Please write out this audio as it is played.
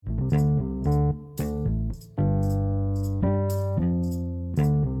Hey,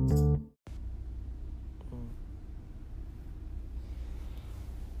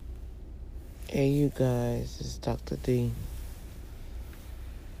 you guys, it's Dr. D.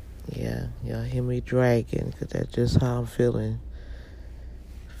 Yeah, y'all hear me dragging because that's just how I'm feeling.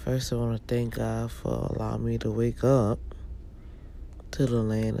 First, I want to thank God for allowing me to wake up to the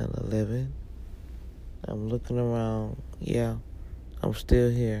land of the living. I'm looking around. Yeah, I'm still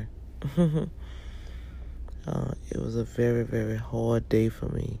here. It was a very, very hard day for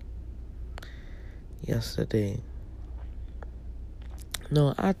me yesterday.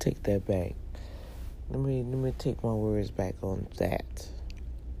 No, I take that back. Let me take my words back on that.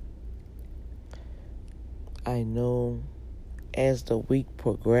 I know as the week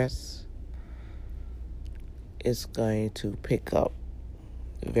progresses, it's going to pick up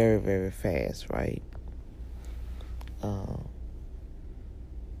very, very fast, right?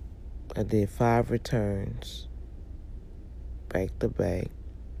 I did 5 returns back to back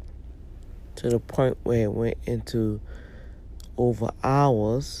to the point where it went into over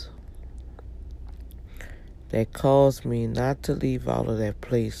hours that caused me not to leave out of that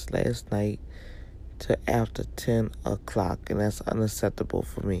place last night till after 10 o'clock, and that's unacceptable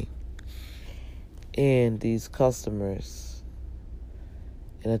for me. And these customers,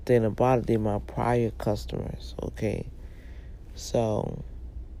 and the thing about it, they're my prior customers, okay? So,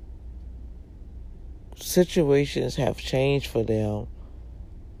 situations have changed for them.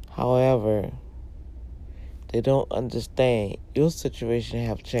 However, they don't understand your situation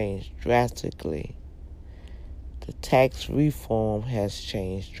have changed drastically. The tax reform has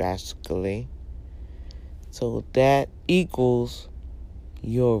changed drastically. So that equals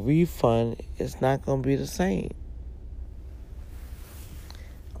your refund is not going to be the same.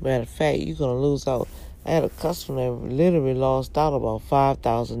 Matter of fact, you're going to lose out. I had a customer that literally lost out about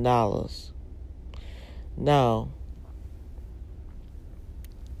 $5,000. Now,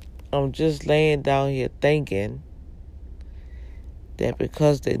 I'm just laying down here thinking that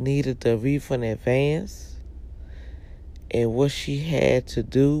because they needed the refund advance and what she had to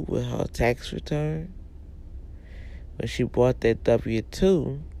do with her tax return, when she bought that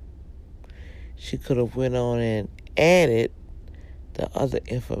W-2, she could have went on and added the other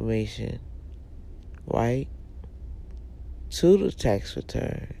information, right, to the tax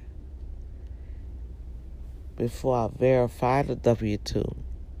return before I verify the W-2.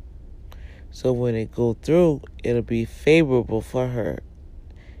 So when it go through, it'll be favorable for her.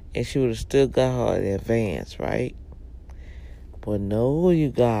 And she would have still got her advance, right? But no, you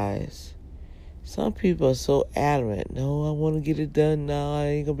guys. Some people are so adamant. No, I want to get it done now. I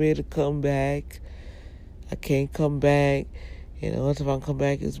ain't going to be able to come back. I can't come back. You know, if I come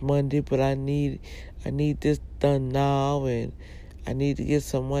back, it's Monday, but I need this done now, and I need to get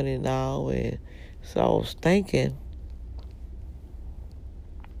some money now. And so I was thinking,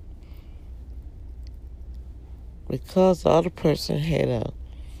 because the other person had a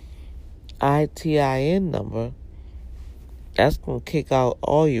ITIN number, that's going to kick out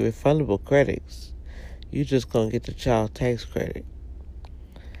all your refundable credits. You're just going to get the child tax credit.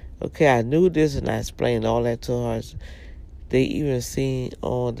 Okay, I knew this and I explained all that to her. They even seen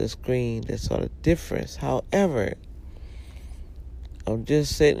on the screen the sort of difference. However, I'm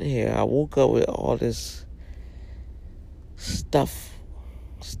just sitting here. I woke up with all this stuff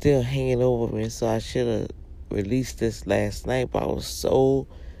still hanging over me, so I should have released this last night, but I was so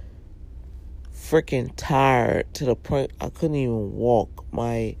freaking tired to the point I couldn't even walk.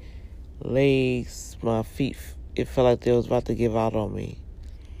 My legs, my feet, it felt like they was about to give out on me.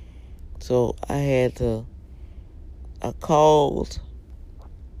 So I called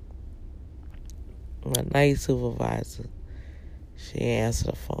my night supervisor. She didn't answer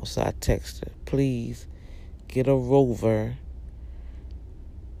the phone, so I texted her, please get a rover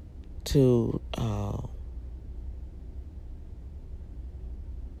to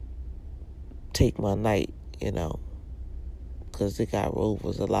take my night, because they got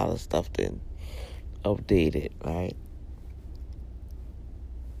rovers. A lot of stuff didn't update it, right?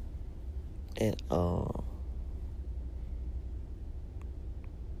 And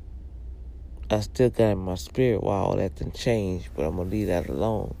I still got in my spirit why all that didn't change, but I'm going to leave that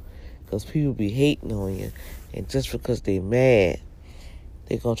alone. Because people be hating on you, and just because they mad,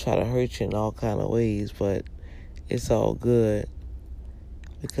 they're going to try to hurt you in all kind of ways, but it's all good.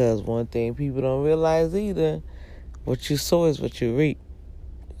 Because one thing people don't realize either, what you sow is what you reap.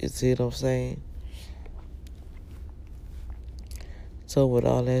 You see what I'm saying? So with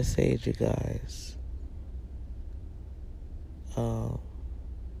all that said, you guys,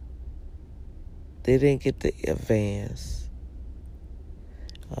 they didn't get the advance.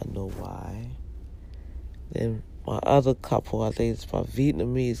 No know why. Then my other couple, I think it's my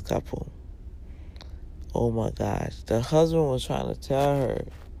Vietnamese couple. Oh my gosh. The husband was trying to tell her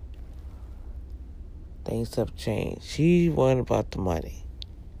things have changed. She worried about the money.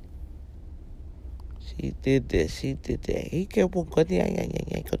 She did this, she did that. He kept on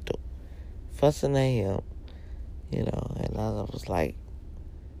fussing at him, and I was like,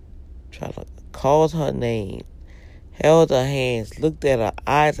 trying to call her name, held her hands, looked at her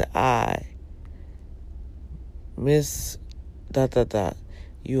eye to eye. Miss ...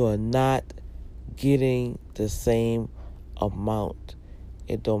 you are not getting the same amount.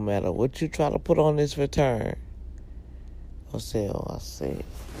 It don't matter what you try to put on this return. I said,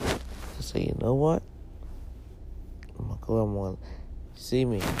 you know what? I'm gonna see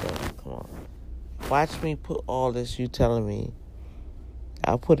me. Come on. Watch me put all this you telling me.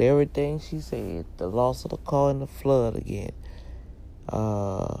 I put everything she said. The loss of the car and the flood again.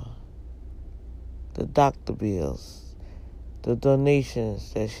 The doctor bills. The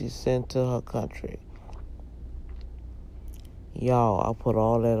donations that she sent to her country. Y'all, I put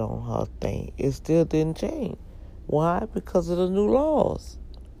all that on her thing. It still didn't change. Why? Because of the new laws.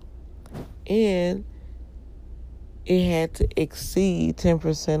 And it had to exceed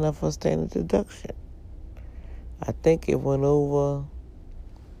 10% of her standard deduction. I think it went over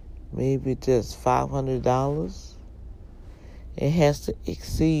maybe just $500. It has to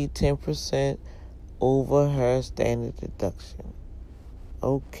exceed 10% over her standard deduction.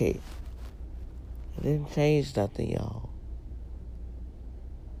 Okay. It didn't change nothing, y'all.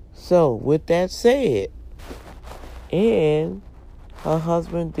 So, with that said, and her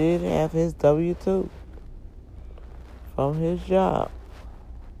husband did have his W-2 from his job.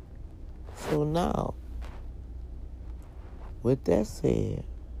 So now, with that said,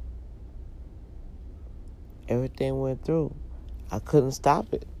 everything went through. I couldn't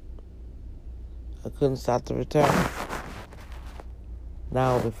stop it. I couldn't stop the return.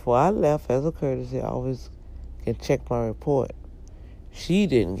 Now, before I left, as a courtesy, I always can check my report. She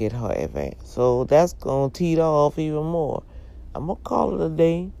didn't get her advance. So that's going to teeter off even more. I'm going to call it a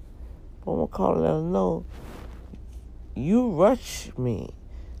day. But I'm going to call it and let her know. You rushed me.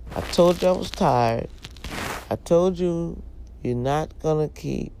 I told you I was tired. I told you you're not going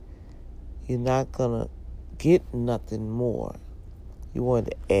to get nothing more. You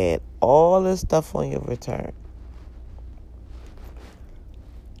wanted to add all this stuff on your return.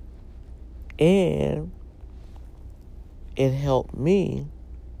 And it helped me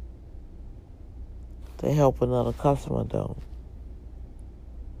to help another customer, though.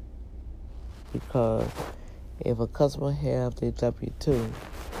 Because if a customer have their W-2,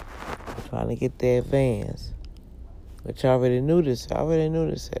 trying to get their advance, which I already knew this. I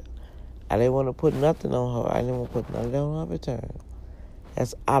didn't want to put nothing on her. I didn't want to put nothing on her return.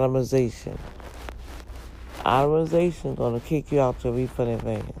 That's itemization. Itemization going to kick you out to refund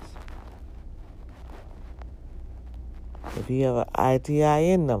advance. If you have an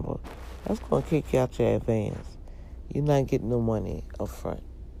ITIN number, that's going to kick you out your advance. You're not getting no money up front.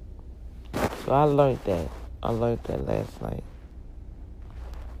 So I learned that. I learned that last night.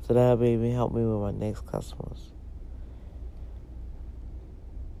 So that'll maybe help me with my next customers.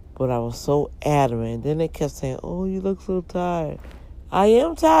 But I was so adamant. Then they kept saying, oh, you look so tired. I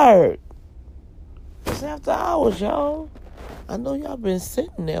am tired. It's after hours, y'all. I know y'all been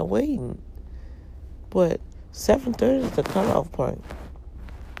sitting there waiting. But 7:30 is the cutoff point.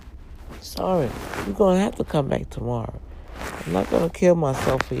 Sorry. You're going to have to come back tomorrow. I'm not going to kill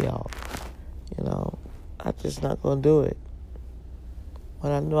myself for y'all. I'm just not going to do it.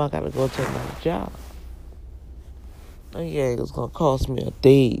 When I know I got to go to another job. Oh, yeah, it's going to cost me a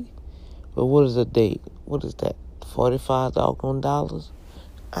day. But what is a day? What is that? $45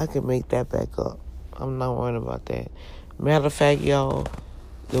 I can make that back up. I'm not worrying about that. Matter of fact, y'all,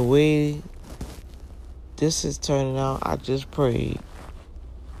 the way this is turning out, I just prayed.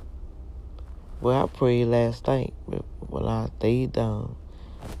 Well, I prayed last night when I laid down.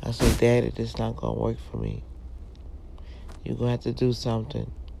 I said, Daddy, this is not going to work for me. You're going to have to do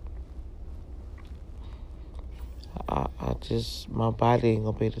something. My body ain't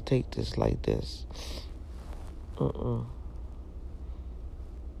going to be able to take this like this.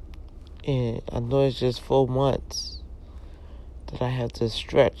 And I know it's just 4 months that I have to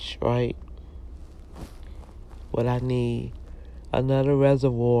stretch, right? But I need another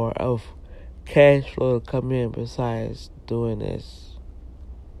reservoir of cash flow to come in besides doing this.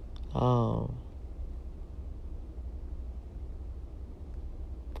 I'm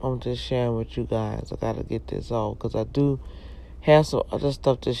just sharing with you guys. I gotta get this off because I do have some other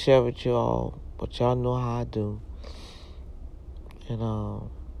stuff to share with you all, but y'all know how I do. And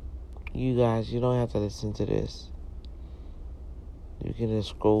You guys, you don't have to listen to this. You can just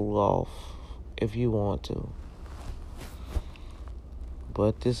scroll off if you want to.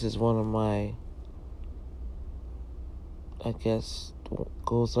 But this is one of my, I guess,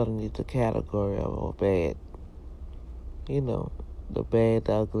 goes underneath the category of bad. You know, the bad,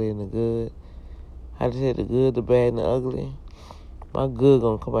 the ugly, and the good. How to say the good, the bad, and the ugly? My good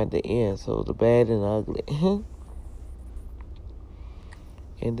gonna come at the end, so the bad and the ugly.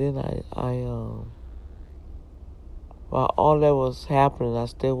 And then while all that was happening, I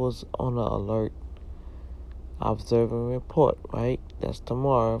still was on the alert, observing report, right? That's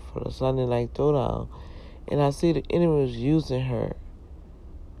tomorrow for the Sunday night throwdown. And I see the enemy was using her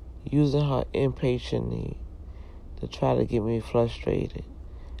impatiently to try to get me frustrated.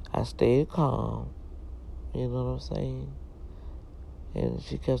 I stayed calm, you know what I'm saying? And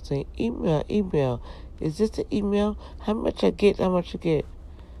she kept saying, email. Is this the email? How much I get? I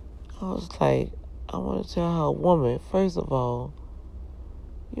was like, I want to tell her, woman, first of all,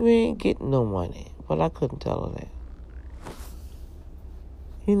 you ain't getting no money. But I couldn't tell her that.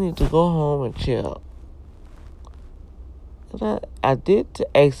 You need to go home and chill. And I did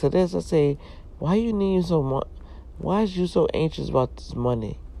ask her this. I said, why you need so much? Why is you so anxious about this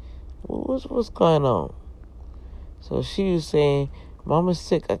money? What's going on? So she was saying, Mama's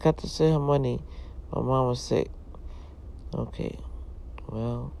sick. I got to send her money. My mama's sick. Okay.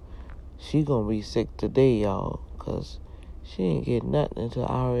 Well, she gonna be sick today, y'all, because she ain't get nothing until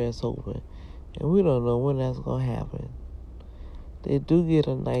IRS open. And we don't know when that's gonna happen. They do get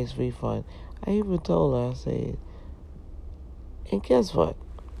a nice refund. I even told her, I said, and guess what?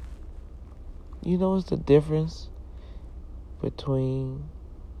 You know what's the difference between,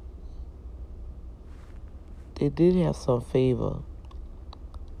 they did have some favor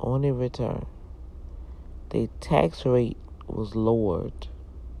on their return. Their tax rate was lowered.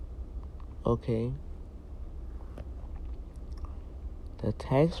 Okay? The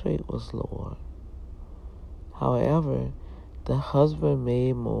tax rate was lower. However, the husband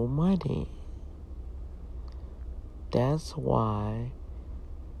made more money. That's why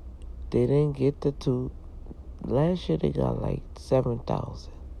they didn't get the two. Last year they got like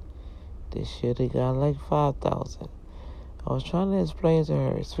 7,000. This year they got like 5,000. I was trying to explain to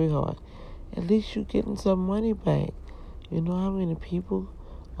her, sweetheart, at least you getting some money back. You know how many people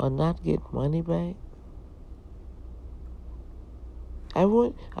are not getting money back? I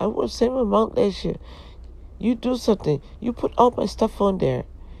want same amount last year. You do something. You put all my stuff on there.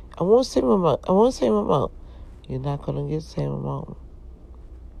 I want same amount. You're not gonna get the same amount.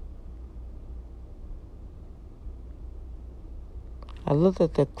 I looked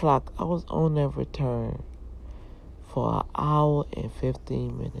at the clock. I was on that return for an hour and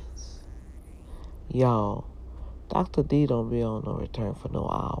 15 minutes. Y'all, Dr. D don't be on no return for no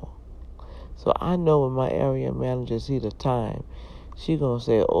hour. So I know when my area manager see the time, she gonna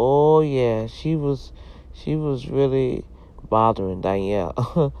say, oh yeah, she was really bothering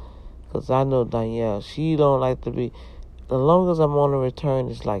Danielle. Because I know Danielle, she don't like to be, the longest I'm on a return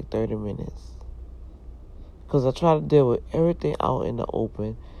is like 30 minutes. Because I try to deal with everything out in the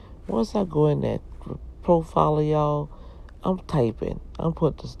open. Once I go in that profile of y'all, I'm typing. I'm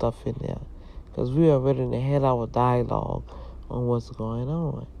putting the stuff in there. Because we are ready to have our dialogue on what's going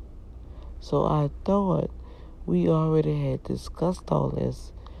on. So I thought we already had discussed all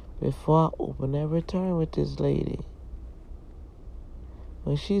this before I opened that return with this lady.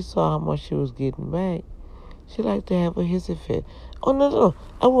 When she saw how much she was getting back, she liked to have a hissy fit. Oh, no,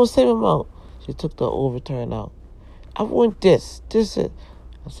 I want the same amount. She took the overturn out. I want this. I said,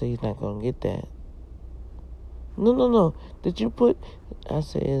 you're not going to get that. No. Did you put? I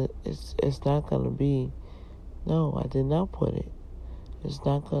said, it's not going to be. No, I did not put it. It's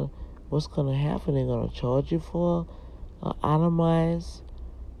not going to. What's going to happen, they're going to charge you for an itemized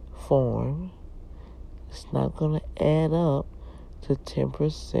form. It's not going to add up to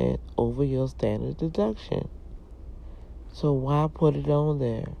 10% over your standard deduction. So why put it on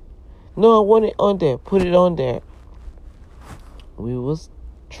there? No, I want it on there. Put it on there. We was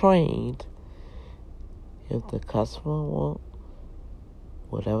trained, if the customer want,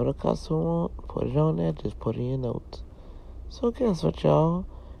 whatever the customer want, put it on there. Just put it in your notes. So guess what, y'all?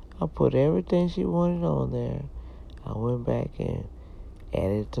 I put everything she wanted on there. I went back and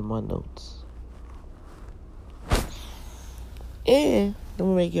added it to my notes. And let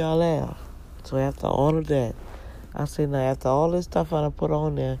me make y'all laugh. So after all of that, I said, now after all this stuff I put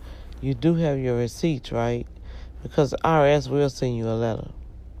on there, you do have your receipts, right? Because the IRS will send you a letter.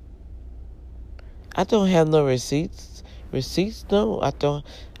 I don't have no receipts. Receipts? No, I don't.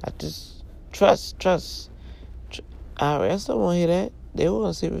 I just trust. IRS don't want to hear that. They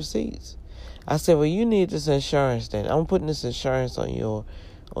want to see receipts. I said, well, you need this insurance then. I'm putting this insurance on your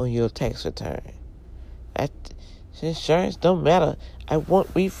tax return. Insurance don't matter. I want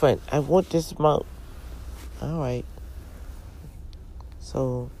refund. I want this amount. All right.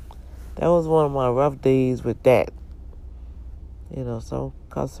 So that was one of my rough days with that. Some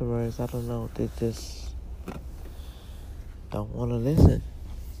customers, I don't know, they just don't want to listen.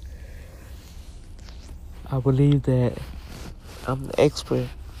 I believe that I'm the expert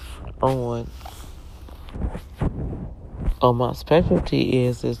on my specialty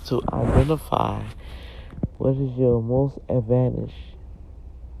is to identify what is your most advantage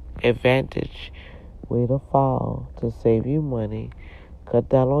way to file to save you money, cut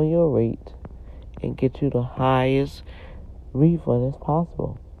down on your rate, and get you the highest refund as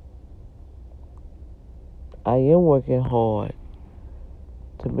possible. I am working hard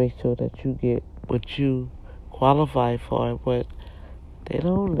to make sure that you get what you qualify for, but they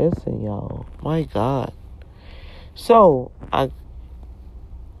don't listen, y'all. My God. So,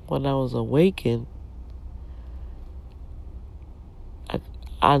 when I was awakened,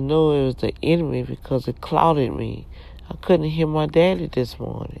 I know it was the enemy because it clouded me. I couldn't hear my daddy this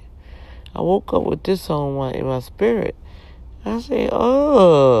morning. I woke up with this in my spirit. I say,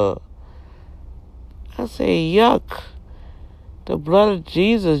 I say, yuck. The blood of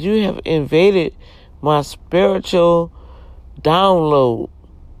Jesus, you have invaded my spiritual download.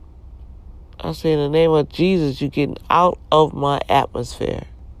 I say, in the name of Jesus, you're getting out of my atmosphere.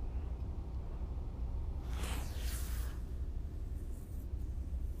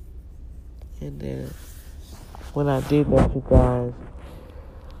 And then when I did that, you guys,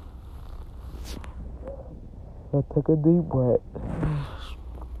 I took a deep breath.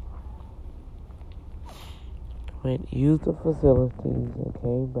 Went, used the facilities, and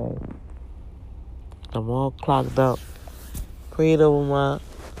came back. I'm all clogged up. Prayed over my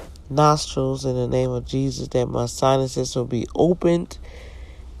nostrils in the name of Jesus that my sinuses will be opened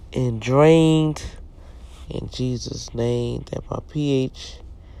and drained in Jesus' name, that my pH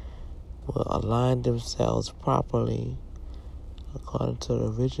will align themselves properly according to the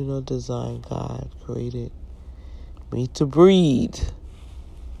original design God created me to breathe.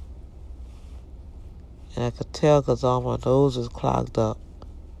 And I could tell because all my nose is clogged up.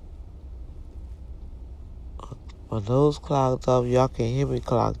 My nose clogged up, y'all can hear me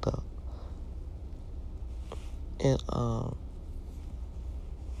clogged up. And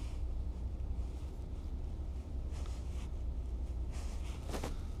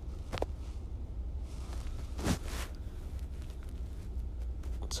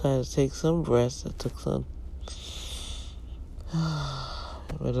so I had to take some breaths. I took some,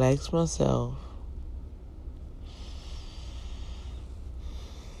 relax myself.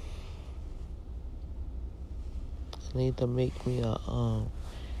 I need to make me a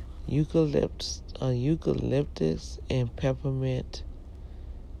eucalyptus and peppermint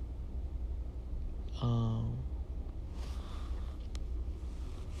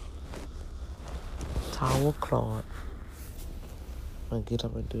towel cloth. I'm gonna get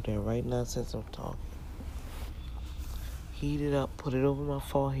up and do that right now since I'm talking. Heat it up, put it over my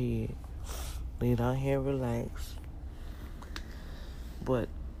forehead, lay down here, relax. But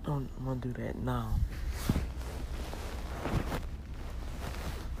I'm gonna do that now.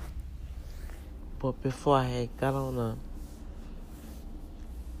 But before I had got on the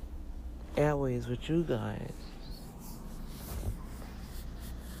airways with you guys,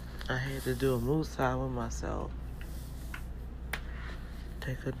 I had to do a moose eye with myself.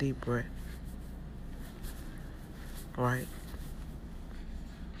 Take a deep breath. Right?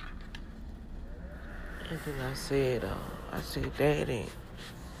 And then I said, Daddy,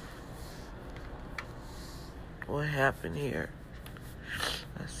 what happened here?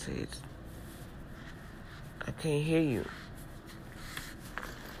 I said, I can't hear you.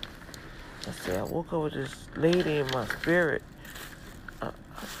 I said, I woke up with this lady in my spirit.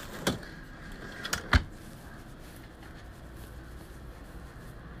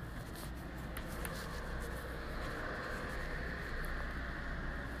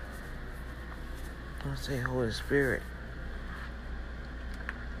 I said, Holy Spirit,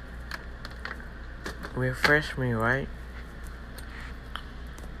 refresh me, right?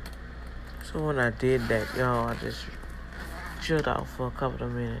 So when I did that, y'all, I just chilled out for a couple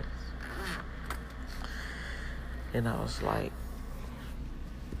of minutes. And I was like,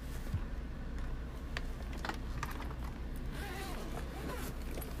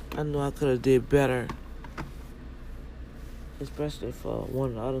 I know I could have did better. Especially for one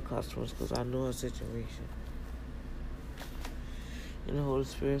of the other customers, because I know her situation. And the Holy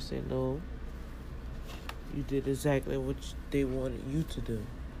Spirit said, no, You did exactly what they wanted you to do.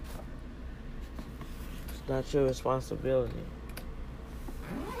 It's not your responsibility.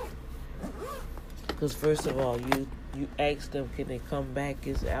 Because first of all, you asked them, can they come back?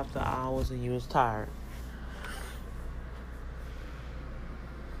 It's after hours and you was tired.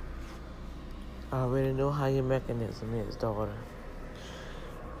 I already know how your mechanism is, daughter.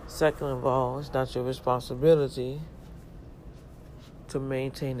 Second of all, it's not your responsibility to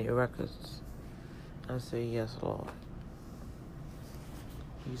maintain their records. I say, yes, Lord.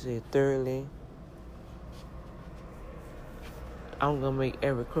 He said, thirdly, I'm going to make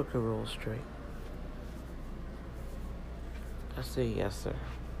every crooked road straight. I say, yes, sir.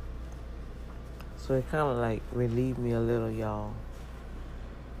 So it kind of like relieved me a little, y'all.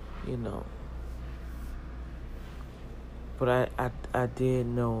 You know. But I did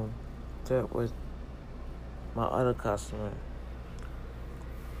know that was my other customer.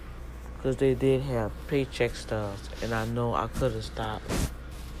 Because they did have paycheck stubs. And I know I could have stopped.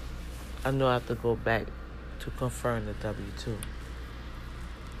 I know I have to go back to confirm the W-2.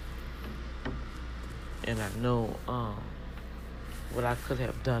 And I know what I could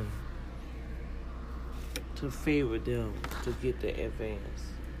have done to favor them to get the advance.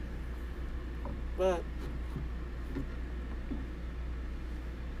 But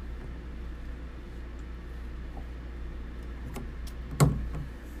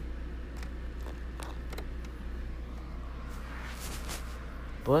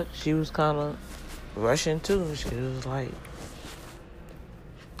she was kind of rushing too. She was like,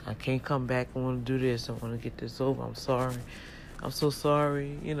 I can't come back. I want to do this. I want to get this over. I'm sorry. I'm so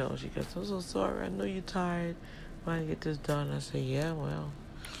sorry. You know, she goes, I'm so sorry. I know you're tired. Why to get this done? I said, yeah, well,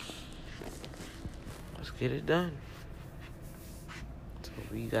 let's get it done. So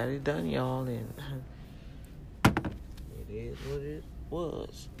we got it done, y'all, and it is what it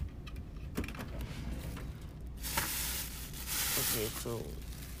was. Okay, so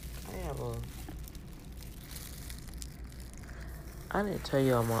I didn't tell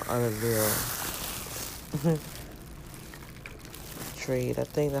y'all my other little trade. I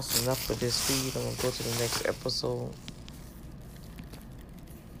think that's enough for this feed. I'm going to go to the next episode.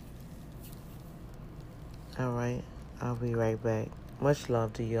 Alright, I'll be right back. Much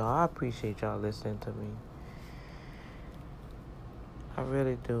love to y'all. I appreciate y'all listening to me. I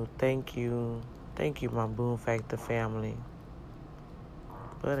really do. Thank you. Thank you, my Boom Factor family.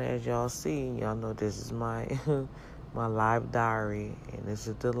 But as y'all see, y'all know this is my my live diary, and this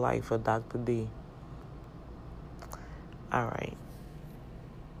is the life of Dr. D. All right.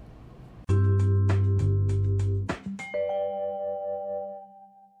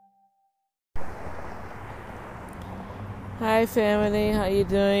 Hi, family. How you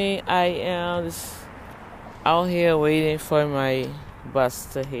doing? I am just out here waiting for my bus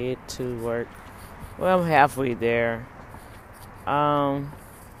to head to work. Well, I'm halfway there.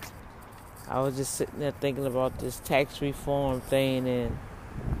 I was just sitting there thinking about this tax reform thing, and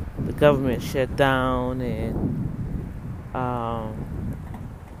the government shut down, and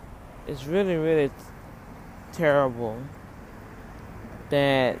it's really, really terrible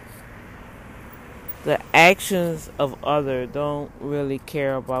that the actions of others don't really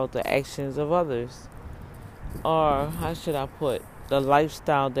care about the actions of others. Or, how should I put, the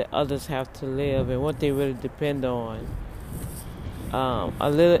lifestyle that others have to live and what they really depend on. A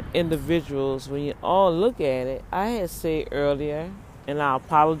little individuals, when you all look at it, I had said earlier, and I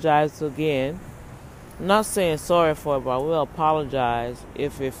apologize again. I'm not saying sorry for it, but I will apologize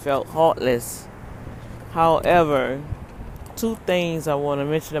if it felt heartless. However, two things I want to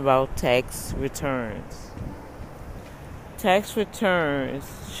mention about tax returns. Tax returns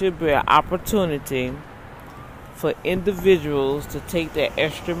should be an opportunity for individuals to take their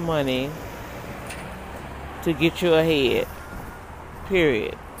extra money to get you ahead.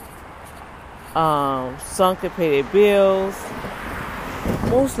 Period. Some can pay their bills.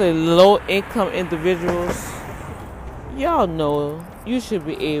 Mostly low-income individuals. Y'all know you should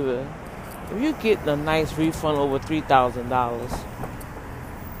be able, if you're getting a nice refund over $3,000.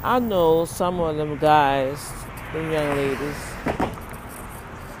 I know some of them guys, them young ladies,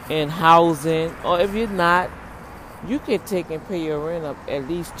 in housing, or if you're not, you can take and pay your rent up at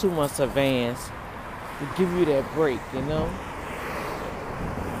least 2 months advance to give you that break, you know?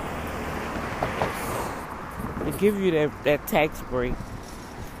 To give you that tax break.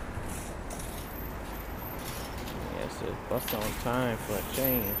 Yes, it's bust on time for a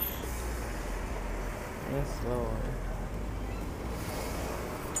change. Yes, Lord.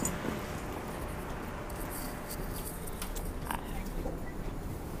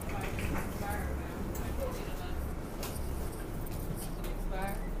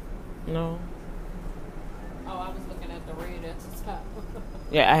 No.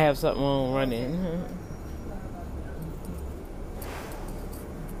 Yeah, I have something on running.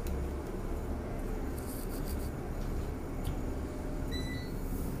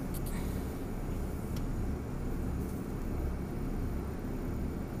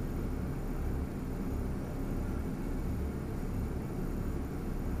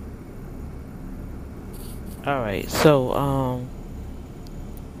 Alright, so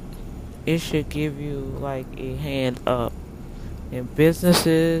it should give you like a hand up in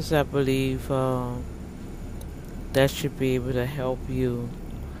businesses. I believe that should be able to help you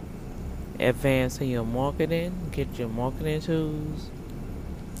advance in your marketing, get your marketing tools.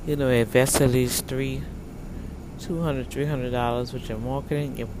 Invest at least $200, $300 with your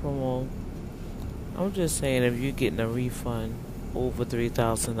marketing, your promo. I'm just saying, if you're getting a refund over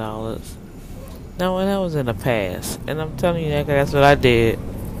 $3,000. Now, when that was in the past, and I'm telling you that 'cause that's what I did.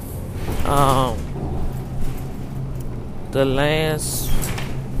 The last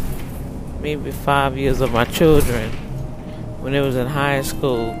maybe 5 years of my children, when they was in high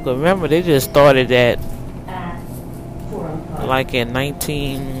school, 'cause remember they just started that like in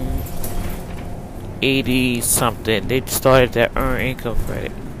 1980 something. They started that earned income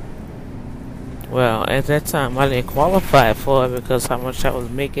credit. Well, at that time I didn't qualify for it because how much I was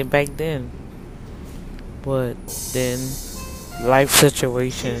making back then. But then life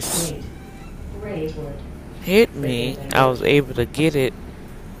situations hit me. I was able to get it,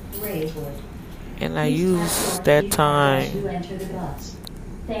 and I used that time.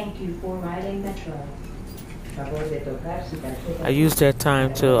 Thank you for riding Metro. I used that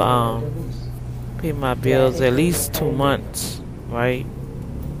time to pay my bills at least 2 months, right?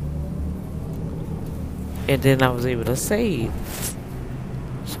 And then I was able to save.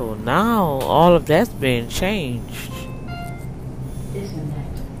 So now all of that's been changed.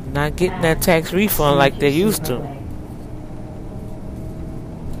 Not getting that tax refund like they used to.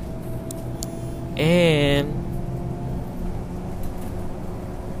 And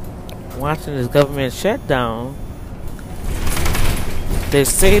watching this government shutdown, they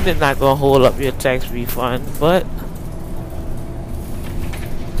say they're not going to hold up your tax refund, but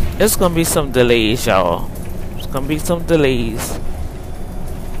it's going to be some delays, y'all. It's going to be some delays.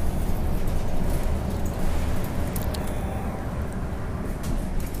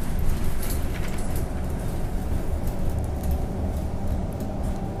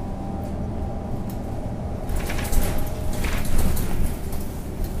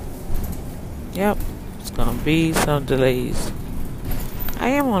 Yep, it's gonna be some delays. I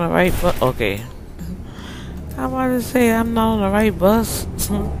am on the right bus. Okay. How about to say I'm not on the right bus?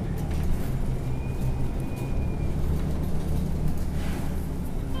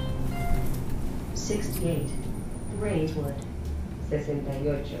 68. Raiswood.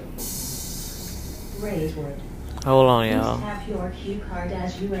 68. Raiswood. Hold on, Please y'all. tap your cue card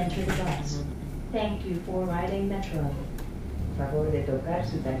as you enter the bus. Thank you for riding Metro. Favor de tocar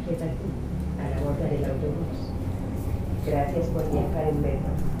su tarjeta Q a la borda del autobús. Gracias por viajar en metro.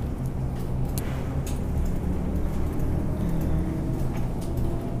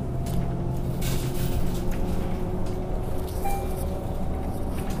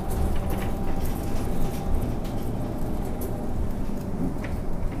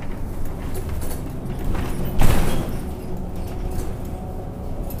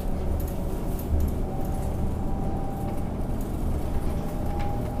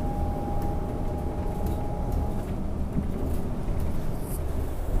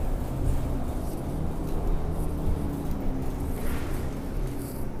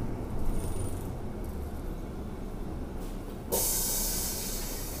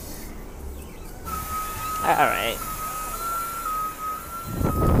 Alright,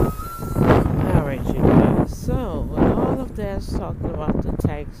 you guys. So, with all of that talking about the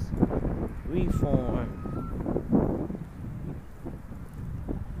tax reform,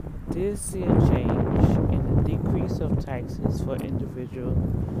 did see a change in the decrease of taxes for individuals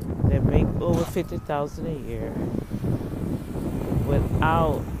that make over $50,000 a year,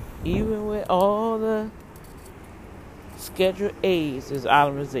 without, even with all the Schedule A's is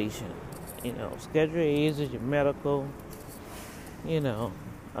itemization. Schedule A's is your medical,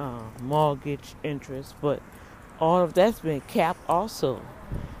 mortgage interest, but all of that's been capped also.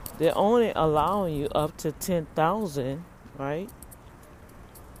 They're only allowing you up to $10,000, right?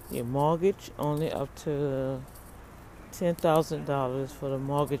 Your mortgage only up to $10,000 for the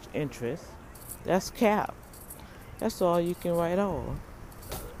mortgage interest. That's capped. That's all you can write off.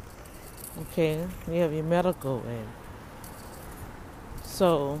 Okay, you have your medical in.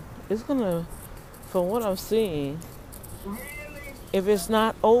 So it's gonna, from what I'm seeing, if it's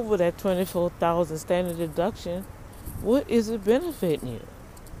not over that $24,000 standard deduction, what is it benefiting you?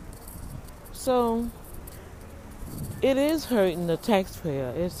 So it is hurting the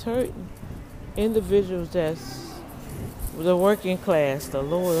taxpayer. It's hurting individuals that's the working class, the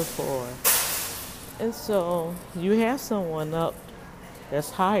lower the poor. And so you have someone up that's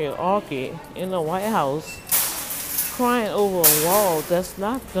hierarchy in the White House crying over a wall that's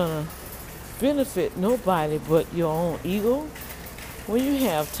not gonna benefit nobody but your own ego. When you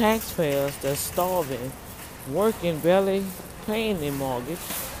have taxpayers that's starving, working, barely paying their mortgage,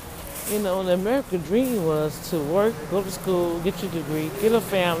 you know, the American dream was to work, go to school, get your degree, get a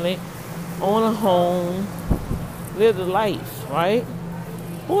family, own a home, live the life, right?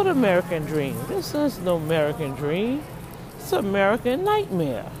 What American dream? This is no American dream. It's an American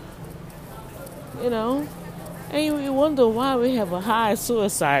nightmare. You know? And you wonder why we have a high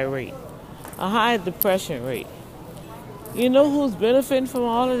suicide rate, a high depression rate. You know who's benefiting from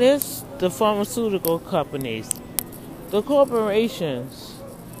all of this? The pharmaceutical companies, the corporations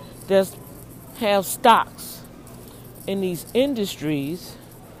that have stocks in these industries.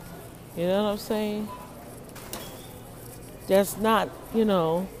 You know what I'm saying? That's not, you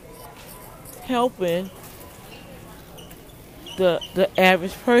know, helping the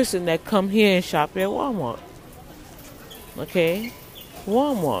average person that come here and shop at Walmart. Okay?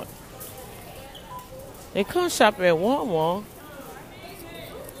 Walmart. They come shop at Walmart.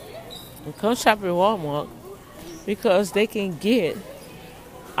 They come shop at Walmart because they can get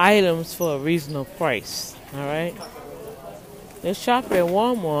items for a reasonable price. Alright? They shop at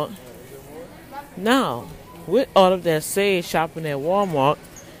Walmart. Now, with all of that said, shopping at Walmart,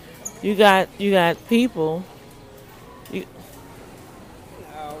 you got people.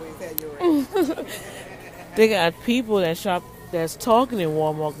 They got people that shop that's talking in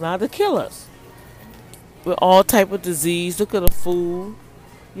Walmart now to kill us with all type of disease. Look at the food,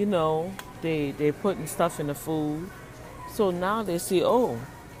 you know, they putting stuff in the food. So now they see, oh,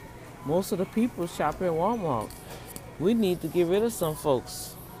 most of the people shop at Walmart. We need to get rid of some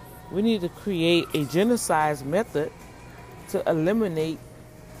folks. We need to create a genocide method to eliminate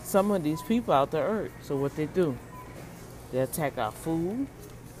some of these people out the earth. So what they do, they attack our food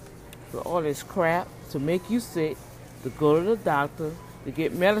with all this crap to make you sick, to go to the doctor, to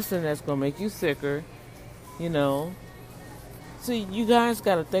get medicine that's going to make you sicker, you know. So you guys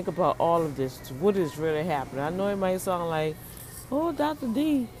got to think about all of this, what is really happening. I know it might sound like, oh, Dr.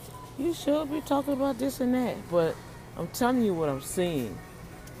 D, you should be talking about this and that, but I'm telling you what I'm seeing.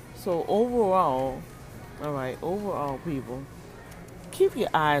 So overall, people, keep your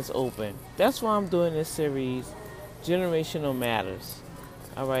eyes open. That's why I'm doing this series, Generational Matters.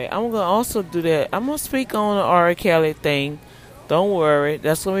 All right, I'm going to also do that. I'm going to speak on the R. Kelly thing. Don't worry.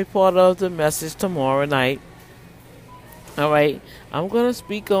 That's going to be part of the message tomorrow night. All right, I'm going to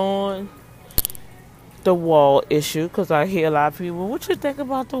speak on the wall issue because I hear a lot of people, what you think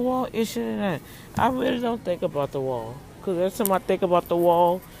about the wall issue? And I really don't think about the wall because every time I think about the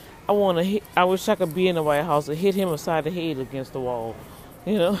wall, I wish I could be in the White House and hit him upside the head against the wall,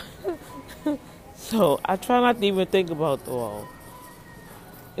 you know. So I try not to even think about the wall,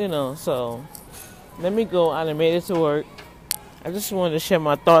 you know. So let me go. I done made it to work. I just wanted to share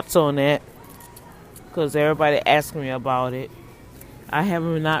my thoughts on that because everybody asked me about it. I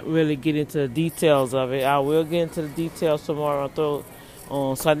haven't not really get into the details of it. I will get into the details tomorrow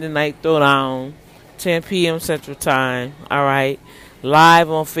on Sunday Night Throwdown, 10 p.m. Central Time. All right. Live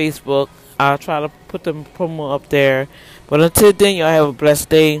on Facebook. I'll try to put the promo up there. But until then, y'all have a blessed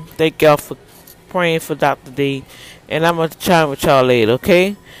day. Thank y'all for praying for Dr. D. And I'm going to chime with y'all later,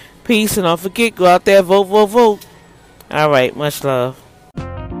 okay? Peace. And don't forget, go out there, vote, vote, vote. All right. Much love.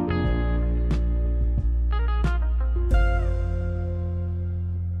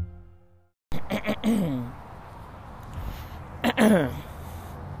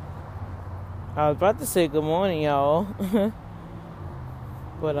 I was about to say good morning, y'all.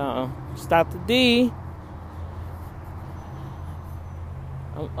 But it's Dr. D.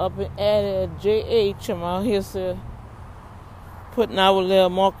 I'm up and at it at JH. I'm out here putting our little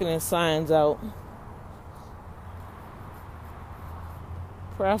marketing signs out.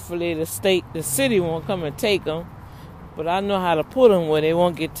 Preferably the city won't come and take them, but I know how to put them where they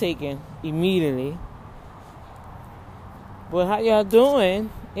won't get taken immediately. But how y'all doing?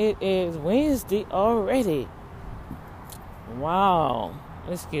 It is Wednesday already. Wow.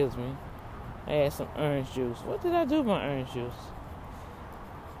 Excuse me. I had some orange juice. What did I do with my orange juice?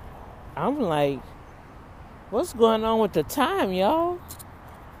 I'm like, what's going on with the time, y'all?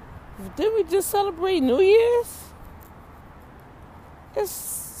 Did we just celebrate New Year's?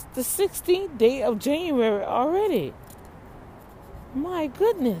 It's the 16th day of January already. My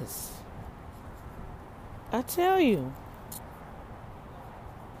goodness. I tell you.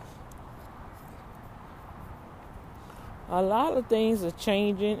 a lot of things are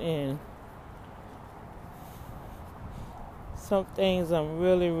changing, and some things I'm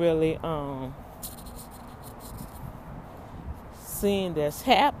really seeing that's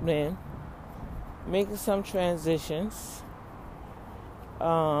happening, making some transitions.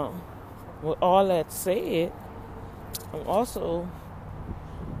 With all that said, I'm also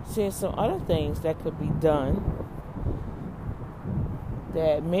seeing some other things that could be done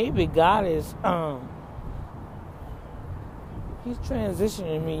that maybe God is He's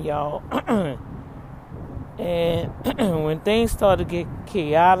transitioning me, y'all. And when things start to get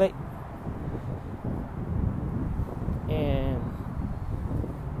chaotic and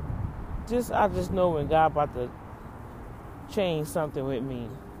I just know when God about to change something with me.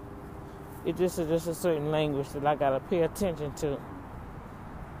 It just is just a certain language that I gotta pay attention to.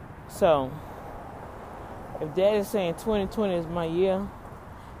 So if Dad is saying 2020 is my year,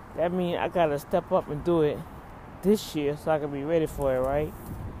 that means I gotta step up and do it this year so I can be ready for it, right?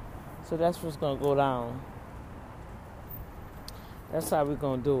 So that's what's gonna go down. That's how we're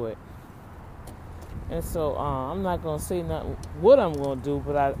gonna do it. And so I'm not gonna say nothing what I'm gonna do,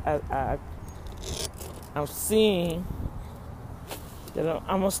 but I'm seeing that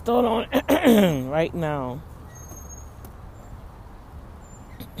I'm gonna start on right now.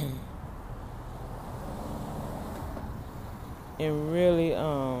 And really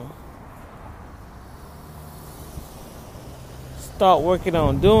start working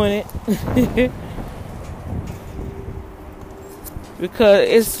on doing it. Because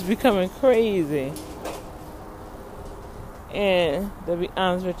it's becoming crazy. And to be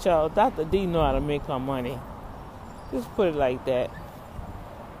honest with y'all, Dr. D know how to make her money. Just put it like that.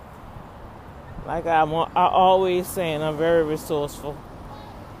 Like I always saying, I'm very resourceful.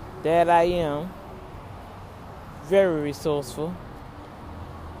 That I am. Very resourceful.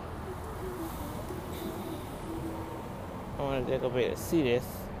 I want to go better to see this.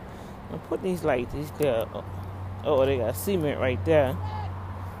 I'm putting these like these there. Oh, they got cement right there.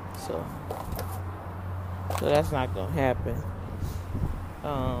 So that's not gonna happen.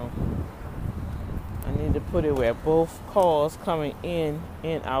 I need to put it where both cars coming in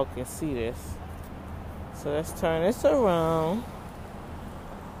and out can see this. So let's turn this around.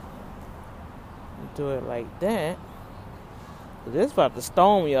 Do it like that. This about to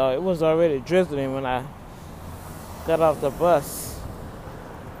storm, y'all. It was already drizzling when I got off the bus.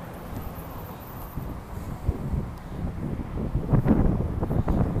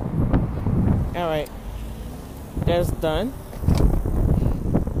 Alright. That's done.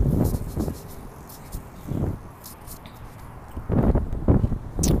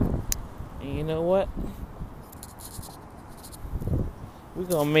 And you know what? We're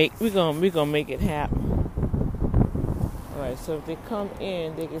gonna make it happen. Alright, so if they come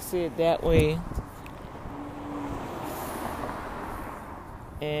in, they can see it that way.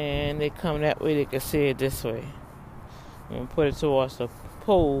 And they come that way, they can see it this way. I'm gonna put it towards the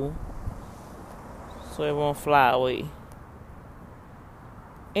pole so it won't fly away.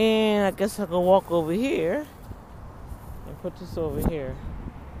 And I guess I can walk over here and put this over here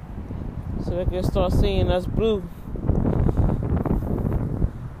so they can start seeing us blue.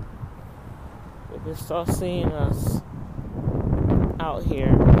 They can start seeing us out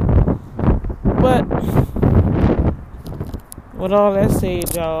here. But with all that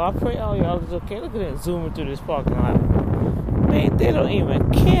said, y'all, I pray all y'all is okay. Look at it zooming through this parking lot. Man, they don't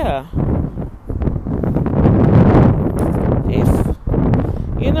even care.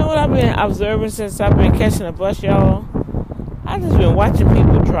 You know what I've been observing since I've been catching a bus, y'all? I've just been watching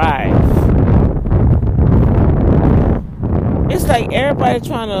people drive. It's like everybody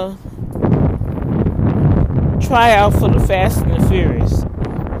trying to try out for the Fast and the Furious.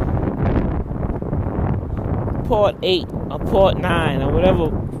 Part 8 or Part 9 or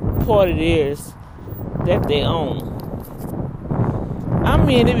whatever part it is that they own. I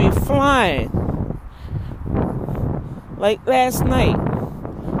mean, they be flying. Like last night,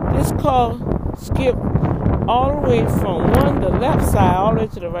 this car skipped all the way from the left side all the way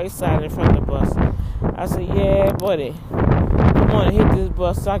to the right side in front of the bus. I said, yeah, buddy, I'm going to hit this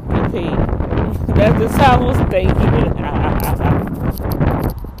bus so I can get paid. That's just how I was thinking.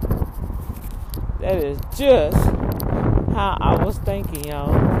 That is just how I was thinking,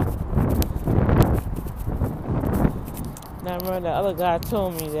 y'all. Now, remember the other guy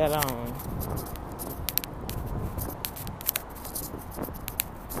told me that,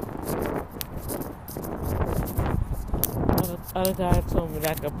 other guy told me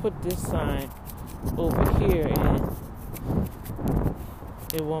that I could put this sign over here and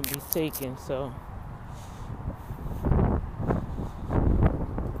it won't be taken, so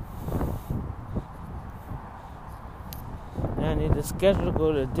need to schedule to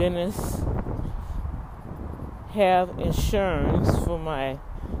go to the dentist. Have insurance for my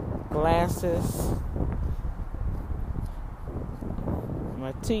glasses,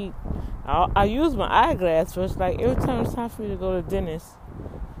 my teeth. I use my eyeglass, but it's like every time it's time for me to go to the dentist,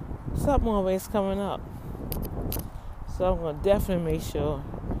 something always coming up. So I'm going to definitely make sure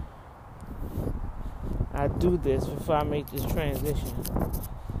I do this before I make this transition.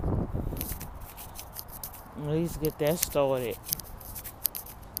 At least get that started.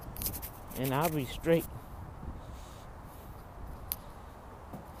 And I'll be straight.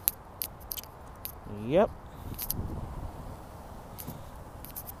 Yep.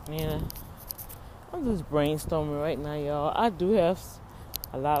 Yeah. I'm just brainstorming right now, y'all. I do have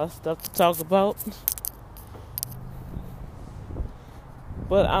a lot of stuff to talk about.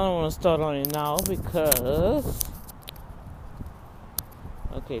 But I don't want to start on it now because...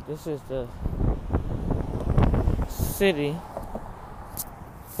 Okay, this is the city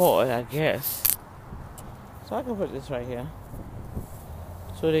part, I guess. So I can put this right here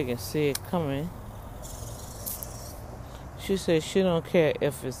so they can see it coming. She said she don't care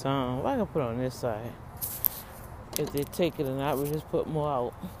if it's on. Well, I can put it on this side. If they take it or not, we just put more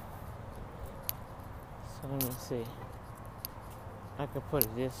out. So let me see. I can put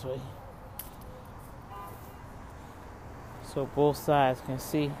it this way. So both sides can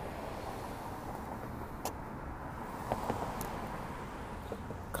see.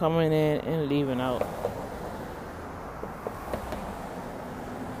 Coming in and leaving out.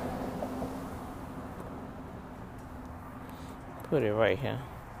 Put it right here.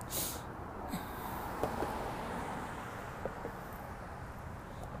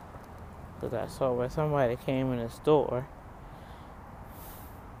 Because I saw where somebody came in the store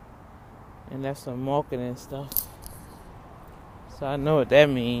and left some marketing stuff. So I know what that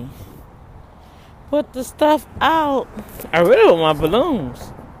means. Put the stuff out. I really want my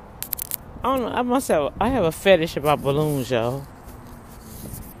balloons. I don't know. I have a fetish about balloons, y'all.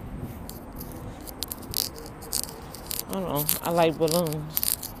 I don't know. I like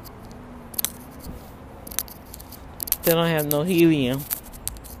balloons. They don't have no helium.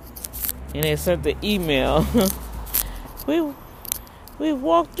 And they sent the email. we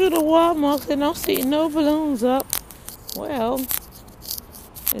walked through the Walmart and don't see no balloons up. Well,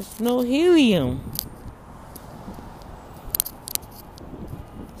 there's no helium.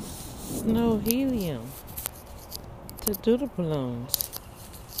 There's no helium to do the balloons.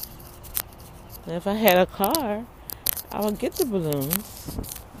 And if I had a car, I would get the balloons.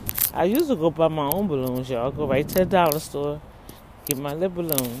 I usually go buy my own balloons, y'all. Go right to the dollar store, get my little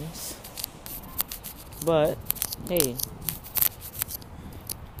balloons. But, hey,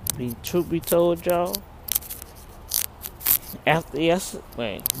 truth be told, y'all, after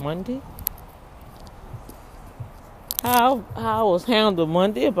Monday, how I was handled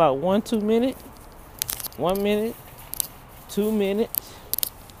Monday, about 1 minute, 2 minutes.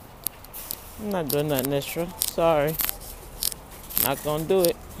 I'm not doing nothing extra. Sorry. Not gonna do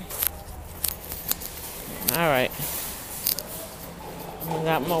it. Alright. I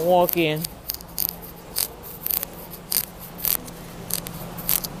got my walk in.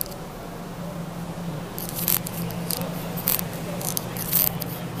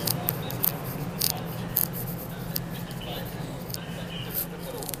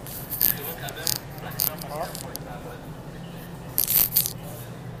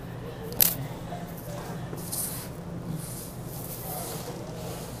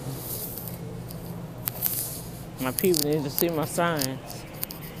 My people need to see my signs.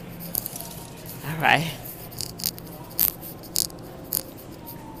 All right.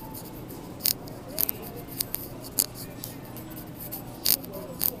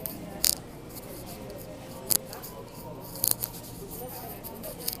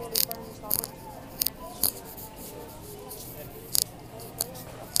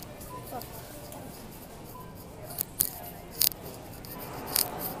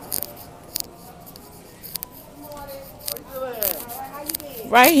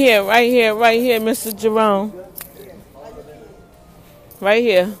 Right here, Mr. Jerome. Right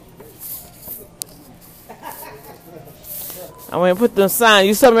here. I went and put them signs.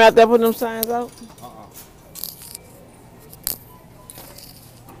 You saw me out there putting them signs out?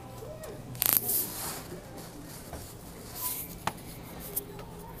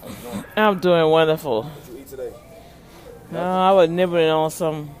 I'm doing wonderful. What you eat today? No, I was nibbling on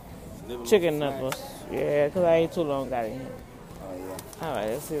some chicken nuggets. Yeah, because I ate too long, got in here. All right,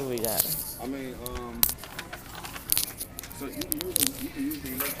 let's see what we got. I mean, so you can use the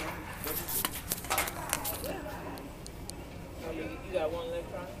electronic? You got one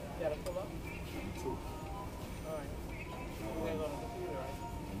electronic? You got to pull up? Two. All right.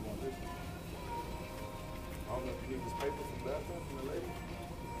 don't know if you need this paper from last time from the lady.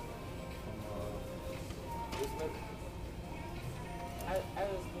 From this lady. I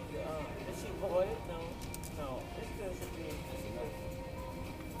just need to, did she void it? No. No. It still should be.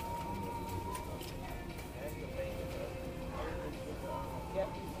 That's the thing. Yep,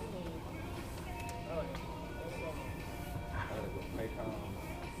 you need. Oh, yeah. I gotta go Paycom.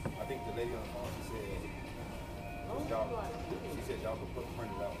 I think the lady on the phone, she said, she said y'all could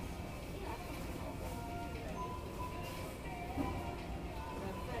print it out.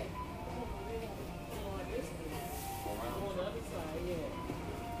 On the other side, yeah.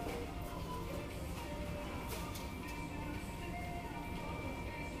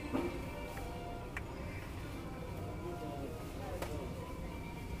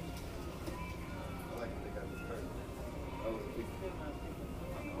 I like when they got this curtain. That was a big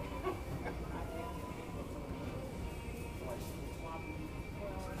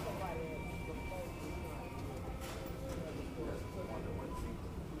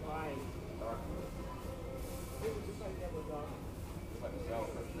Right. dark. It was just like that was all. It's like a shower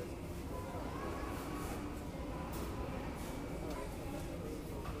curtain.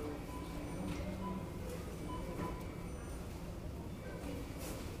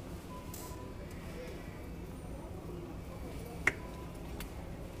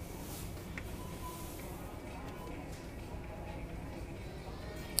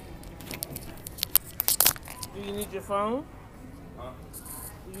 Do you need your phone? Huh?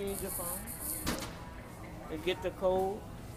 Do you need your phone? To get the code?